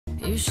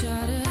You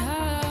shout it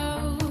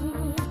out,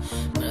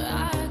 but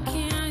I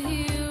can't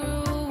hear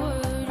a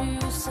word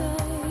you say.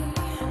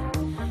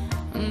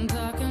 I'm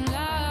talking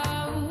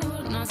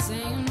loud, not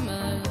saying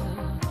much.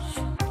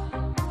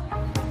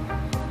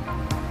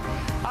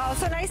 Oh,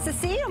 so nice to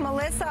see you,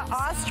 Melissa,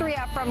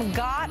 Austria from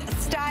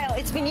GOTSTYLE.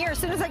 It's been years. As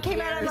soon as I came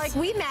out, I'm like,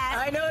 we met.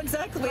 I know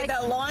exactly. Like,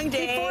 that long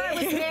day. Before I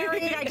was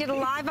married, I did a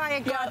live eye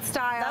at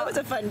GOTSTYLE. That was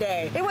a fun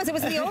day. It was. It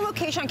was the old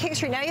location on King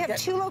Street. Now you have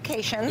two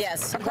locations.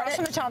 Yes. Across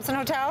from the Thompson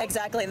Hotel.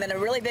 Exactly. And then a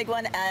really big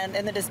one and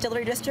in the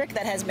Distillery District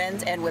that has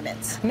men's and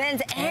women's.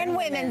 Men's and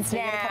women's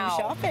now. Come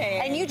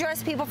shopping. And you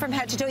dress people from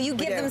head to toe. You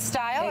give them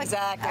style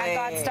exactly.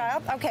 at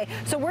GOTSTYLE. Okay,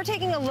 so we're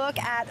taking a look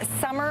at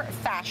summer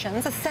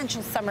fashions,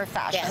 essential summer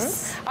fashions.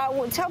 Yes.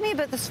 Well, tell me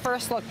about this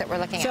first look that we're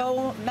looking at.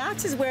 So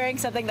Max is wearing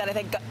something that I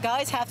think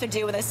guys have to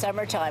do in the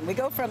summertime. We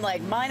go from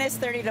like minus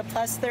 30 to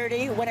plus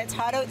 30. When it's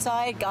hot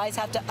outside, guys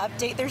have to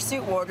update their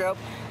suit wardrobe,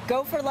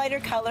 go for lighter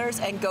colors,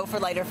 and go for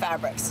lighter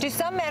fabrics. Do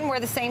some men wear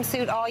the same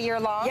suit all year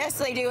long? Yes,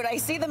 they do, and I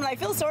see them and I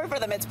feel sorry for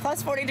them. It's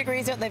plus 40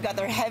 degrees out and they've got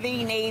their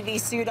heavy navy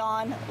suit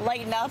on.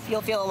 Lighten up,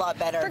 you'll feel a lot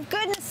better. For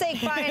goodness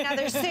sake, buy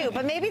another suit.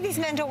 But maybe these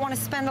men don't want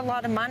to spend a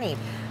lot of money.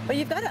 But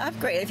you've got to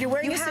upgrade. If you're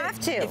wearing You have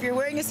to. If you're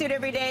wearing a suit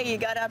every day, you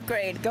got to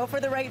upgrade. Go for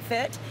the right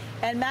fit.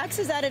 And Max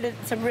has added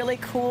some really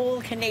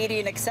cool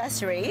Canadian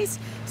accessories.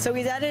 So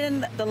he's added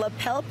in the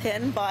lapel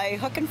pin by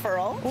Hook and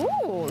Furl.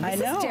 Ooh, I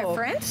know. is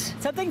different.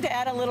 Something to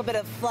add a little bit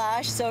of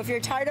flash. So if you're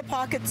tired of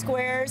pocket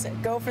squares,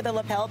 go for the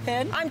lapel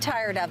pin. I'm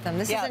tired of them.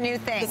 This is a new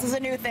thing. This is a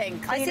new thing.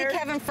 Cleaner. I see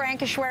Kevin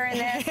Frankish wearing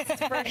this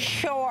for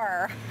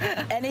sure.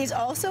 And he's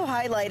also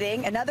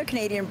highlighting another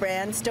Canadian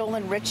brand,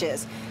 Stolen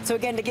Riches. So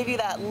again, to give you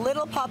that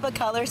little pop of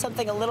color,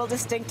 something a little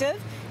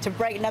distinctive to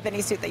brighten up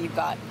any suit that you've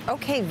got.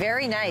 Okay,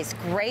 very nice.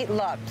 Great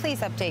look. Please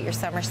update your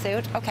summer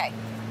suit. Okay,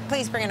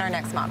 please bring in our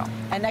next model.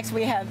 And next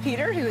we have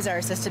Peter, who's our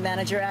assistant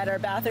manager at our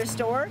Bathurst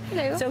store.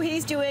 Hello. So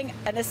he's doing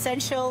an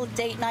essential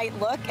date night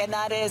look, and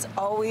that is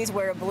always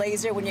wear a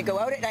blazer when you go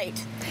out at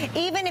night.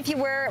 Even if you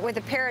wear it with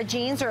a pair of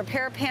jeans or a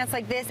pair of pants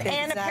like this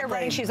and a pair of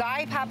running shoes.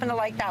 I happen to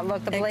like that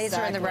look, the blazer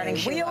and the running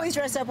shoes. We always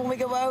dress up when we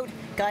go out.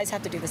 Guys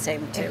have to do the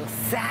same too.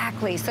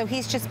 Exactly. So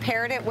he's just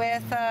paired it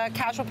with a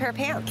casual pair of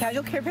pants.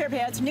 Casual pair of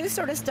pants, new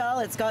sort of style.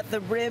 It's got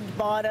the ribbed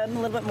bottom,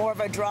 a little bit more of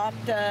a drop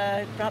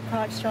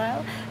crotch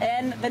style.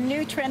 And the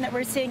new trend that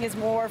we're seeing is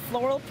more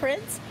floral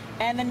prints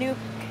and the new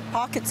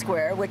pocket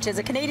square, which is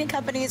a Canadian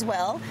company as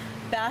well.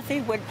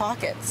 Bathy Wood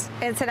Pockets.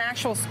 It's an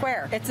actual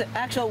square. It's an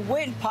actual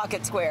wood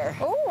pocket square.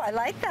 Oh, I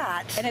like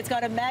that. And it's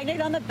got a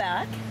magnet on the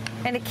back.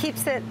 And it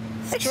keeps it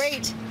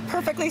straight,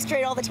 perfectly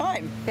straight all the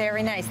time.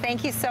 Very nice.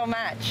 Thank you so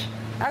much.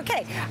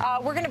 Okay,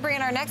 we're going to bring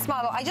in our next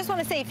model. I just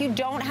want to say, if you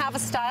don't have a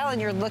style and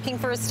you're looking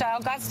for a style,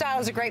 GOTSTYLE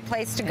is a great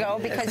place to go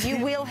because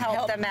you will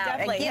help them out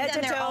and give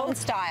them their own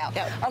style.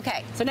 Yep.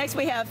 Okay. So next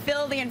we have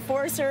Phil the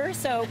Enforcer.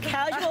 So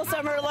casual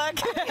summer look.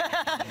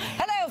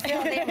 Hello,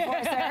 Phil the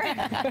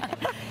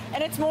Enforcer.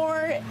 And it's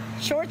more,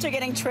 shorts are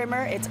getting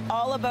trimmer. It's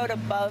all about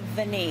above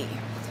the knee.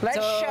 Let's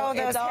show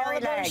those it's all hairy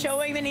about legs.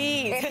 showing the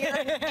knees.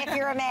 If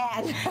you're a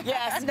man.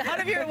 Yes,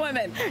 not if you're a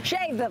woman.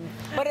 Shave them.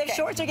 But if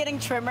shorts are getting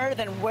trimmer,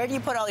 then where do you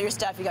put all your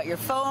stuff? You got your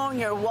phone,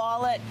 your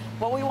wallet.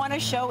 What we want to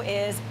show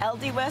is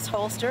LD West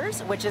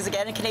Holsters, which is,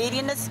 again, a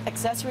Canadian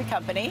accessory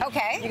company.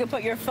 Okay. You can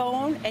put your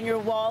phone and your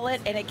wallet,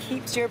 and it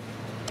keeps your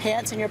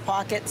pants and your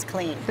pockets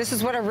clean. This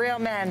is what a real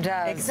man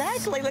does.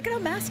 Exactly. Look at how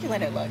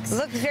masculine it looks.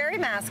 Looks very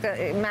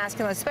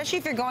masculine, especially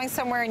if you're going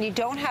somewhere and you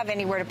don't have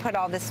anywhere to put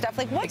all this stuff.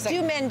 Like, what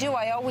do men do?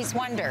 I always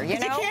wonder, you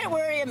know? You can't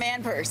wear a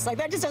man purse. Like,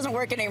 that just doesn't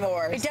work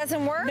anymore. It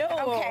doesn't work? No.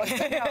 Okay.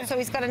 So, no. So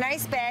he's got a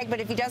nice bag,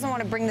 but if he doesn't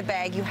want to bring the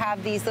bag, you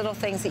have these little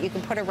things that you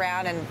can put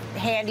around and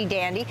handy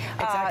dandy.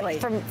 Exactly.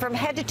 From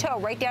head to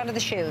toe, right down to the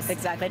shoes.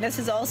 Exactly. And this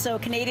is also a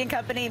Canadian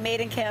company, made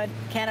in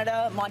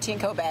Canada, Monty &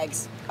 Co.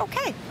 bags.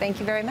 Okay.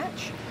 Thank you very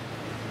much.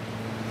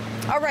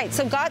 All right,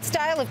 so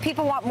GOTSTYLE, if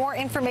people want more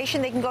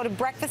information, they can go to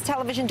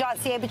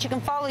breakfasttelevision.ca, but you can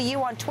follow you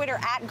on Twitter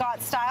at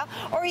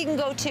GOTSTYLE, or you can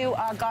go to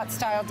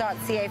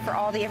GOTSTYLE.ca for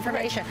all the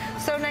information.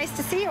 So nice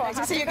to see you. Nice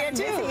to see you again,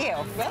 too.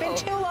 It's been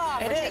too long.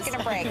 We're taking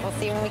a break. We'll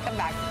see you when we come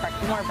back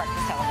for more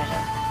Breakfast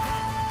Television.